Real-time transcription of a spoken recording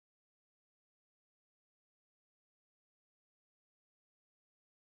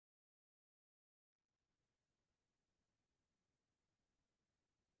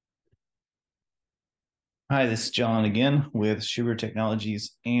Hi, this is John again with Sugar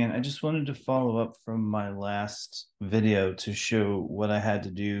Technologies, and I just wanted to follow up from my last video to show what I had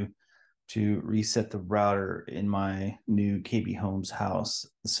to do to reset the router in my new KB Homes house.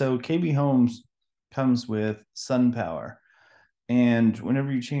 So KB Homes comes with SunPower, and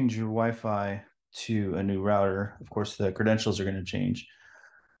whenever you change your Wi-Fi to a new router, of course, the credentials are going to change.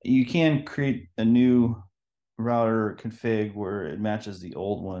 You can create a new router config where it matches the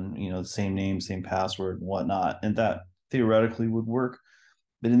old one, the same name, same password, and whatnot. And that theoretically would work.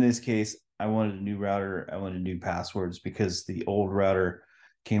 But in this case, I wanted a new router. I wanted new passwords because the old router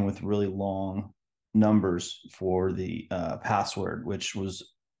came with really long numbers for the password, which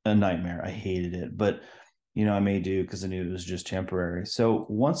was a nightmare. I hated it. But I may do because I knew it was just temporary. So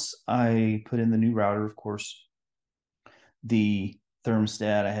once I put in the new router, of course, the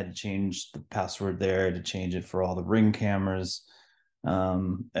thermostat, I had to change the password there. I had to change it for all the Ring cameras,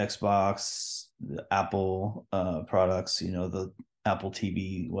 Xbox, the Apple products, the Apple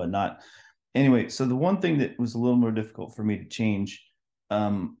TV, whatnot. Anyway, so the one thing that was a little more difficult for me to change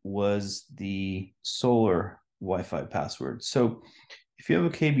was the solar Wi-Fi password. So if you have a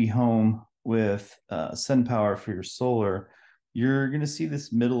KB home with SunPower for your solar, you're going to see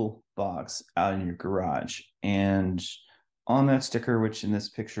this middle box out in your garage. And on that sticker, which in this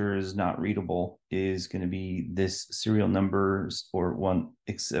picture is not readable, is going to be this serial numbers or one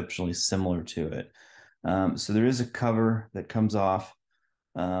exceptionally similar to it. So there is a cover that comes off.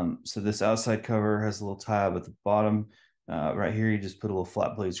 So this outside cover has a little tab at the bottom. Right here, you just put a little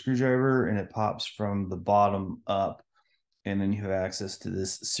flat blade screwdriver and it pops from the bottom up. And then you have access to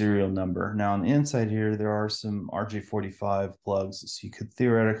this serial number. Now on the inside here, there are some RJ45 plugs. So you could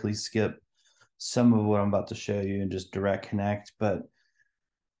theoretically skip some of what I'm about to show you and just direct connect, but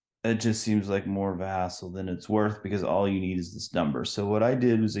it just seems like more of a hassle than it's worth because all you need is this number. So what I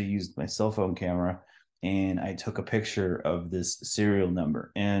did was I used my cell phone camera and I took a picture of this serial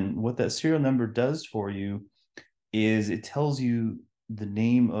number. And what that serial number does for you is it tells you the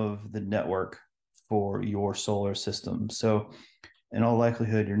name of the network for your solar system. So in all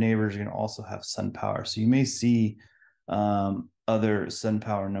likelihood, your neighbors are going to also have SunPower. So you may see other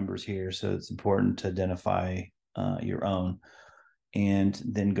SunPower numbers here. So it's important to identify your own and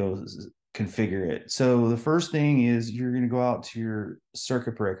then go configure it. So the first thing is you're going to go out to your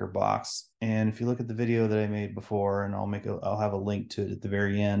circuit breaker box. And if you look at the video that I made before, and I'll have a link to it at the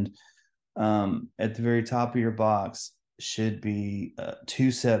very end. At the very top of your box should be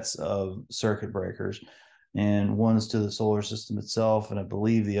two sets of circuit breakers, and one is to the solar system itself, and I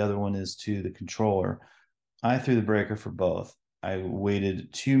believe the other one is to the controller. I threw the breaker for both. I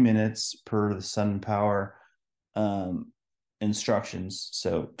waited 2 minutes per the SunPower um, instructions.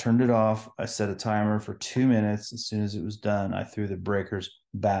 So turned it off. I set a timer for 2 minutes. As soon as it was done, I threw the breakers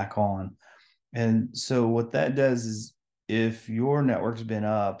back on. And so what that does is if your network's been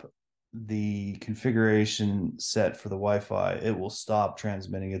up, the configuration set for the Wi-Fi, it will stop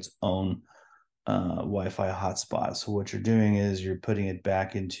transmitting its own Wi-Fi hotspot. So what you're doing is you're putting it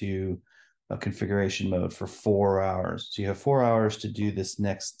back into a configuration mode for 4 hours. So you have 4 hours to do this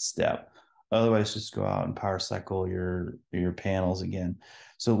next step. Otherwise, just go out and power cycle your panels again.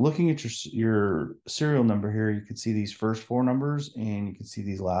 So looking at your serial number here, you can see these first four numbers and you can see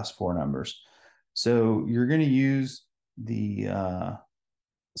these last four numbers. So you're going to use the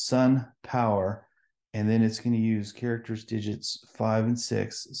SunPower, and then it's going to use characters digits 5 and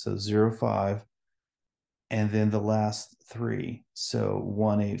 6, so 05, and then the last three, so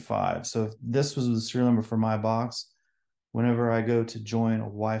 185. So if this was the serial number for my box, whenever I go to join a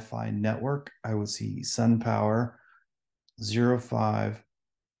Wi-Fi network, I would see SunPower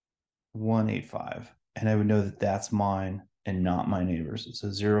 05185, and I would know that that's mine and not my neighbor's.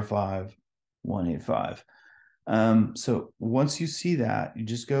 So 05185. So once you see that, you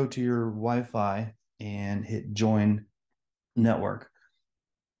just go to your Wi-Fi and hit join network.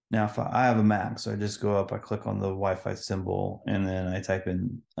 Now, if I have a Mac, so I just go up, I click on the Wi-Fi symbol, and then I type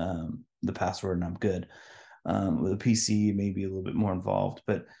in the password, and I'm good. With a PC, it may be a little bit more involved,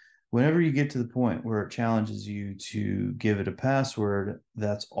 but whenever you get to the point where it challenges you to give it a password,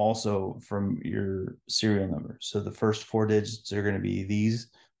 that's also from your serial number. So the first four digits are going to be these.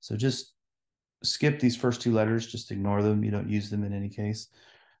 So just skip these first two letters, just ignore them. You don't use them in any case.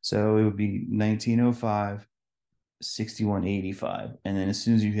 So it would be 1905 6185. And then as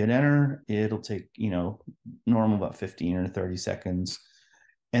soon as you hit enter, it'll take, normal about 15 or 30 seconds.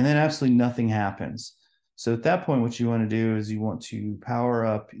 And then absolutely nothing happens. So at that point, what you want to do is you want to power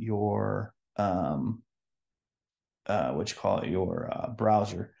up your what you call it, your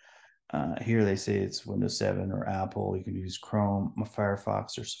browser. Here they say it's Windows 7 or Apple. You can use Chrome,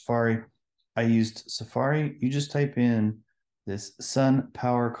 Firefox, or Safari. I used Safari. You just type in this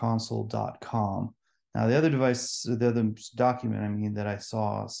sunpowerconsole.com. Now, the other device, the other document, I mean, that I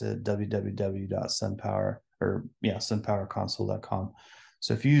saw said www.sunpower or yeah, sunpowerconsole.com.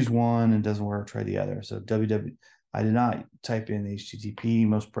 So if you use one and it doesn't work, try the other. So www. I did not type in HTTP.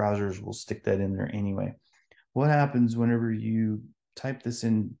 Most browsers will stick that in there anyway. What happens whenever you type this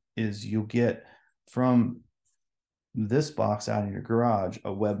in is you'll get from this box out in your garage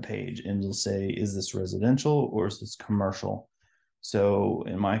a web page, and it'll say, is this residential or is this commercial? So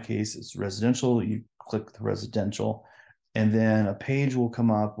in my case, it's residential. You click the residential, and then a page will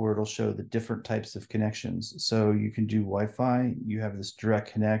come up where it'll show the different types of connections. So you can do Wi-Fi. You have this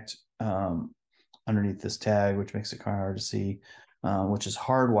direct connect underneath this tag, which makes it kind of hard to see, which is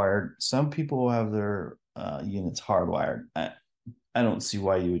hardwired. Some people have their units hardwired. I don't see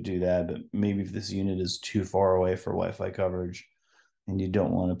why you would do that, but maybe if this unit is too far away for Wi-Fi coverage and you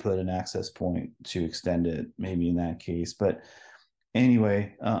don't want to put an access point to extend it, maybe in that case. But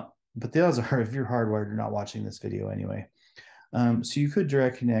anyway, but the odds are if you're hardwired, you're not watching this video anyway. So you could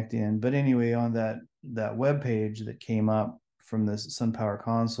direct connect in, but anyway, on that web page that came up from this SunPower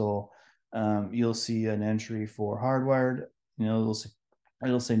console, you'll see an entry for hardwired. You know,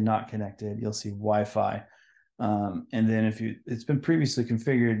 it'll say not connected. You'll see Wi-Fi. And then if it's been previously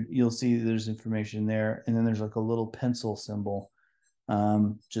configured, you'll see there's information there. And then there's like a little pencil symbol.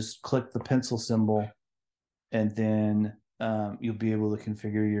 Just click the pencil symbol, and then you'll be able to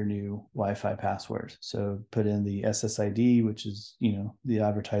configure your new Wi-Fi password. So put in the SSID, which is, the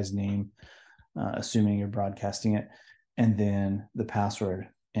advertised name, assuming you're broadcasting it, and then the password,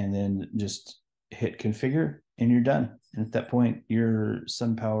 and then just hit configure, and you're done. And at that point, your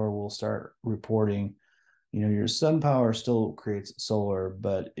SunPower will start reporting. Your SunPower still creates solar,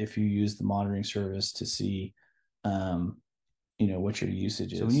 but if you use the monitoring service to see, what your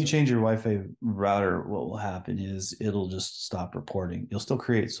usage is. So when you change your Wi-Fi router, what will happen is it'll just stop reporting. You'll still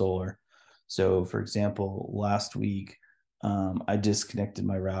create solar. So for example, last week, I disconnected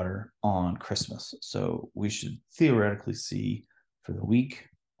my router on Christmas. So we should theoretically see for the week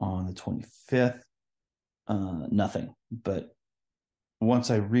on the 25th, nothing. But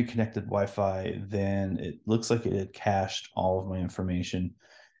once I reconnected Wi-Fi, then it looks like it had cached all of my information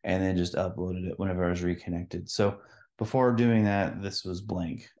and then just uploaded it whenever I was reconnected. So before doing that, this was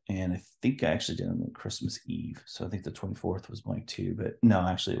blank. And I think I actually did it on Christmas Eve. So I think the 24th was blank too, but no,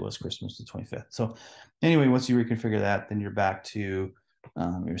 actually it was Christmas the 25th. So anyway, once you reconfigure that, then you're back to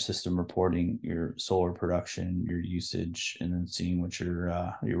your system reporting your solar production, your usage, and then seeing what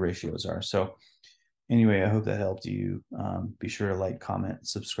your ratios are. So anyway, I hope that helped you. Be sure to like, comment,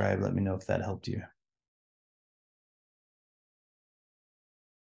 subscribe. Let me know if that helped you.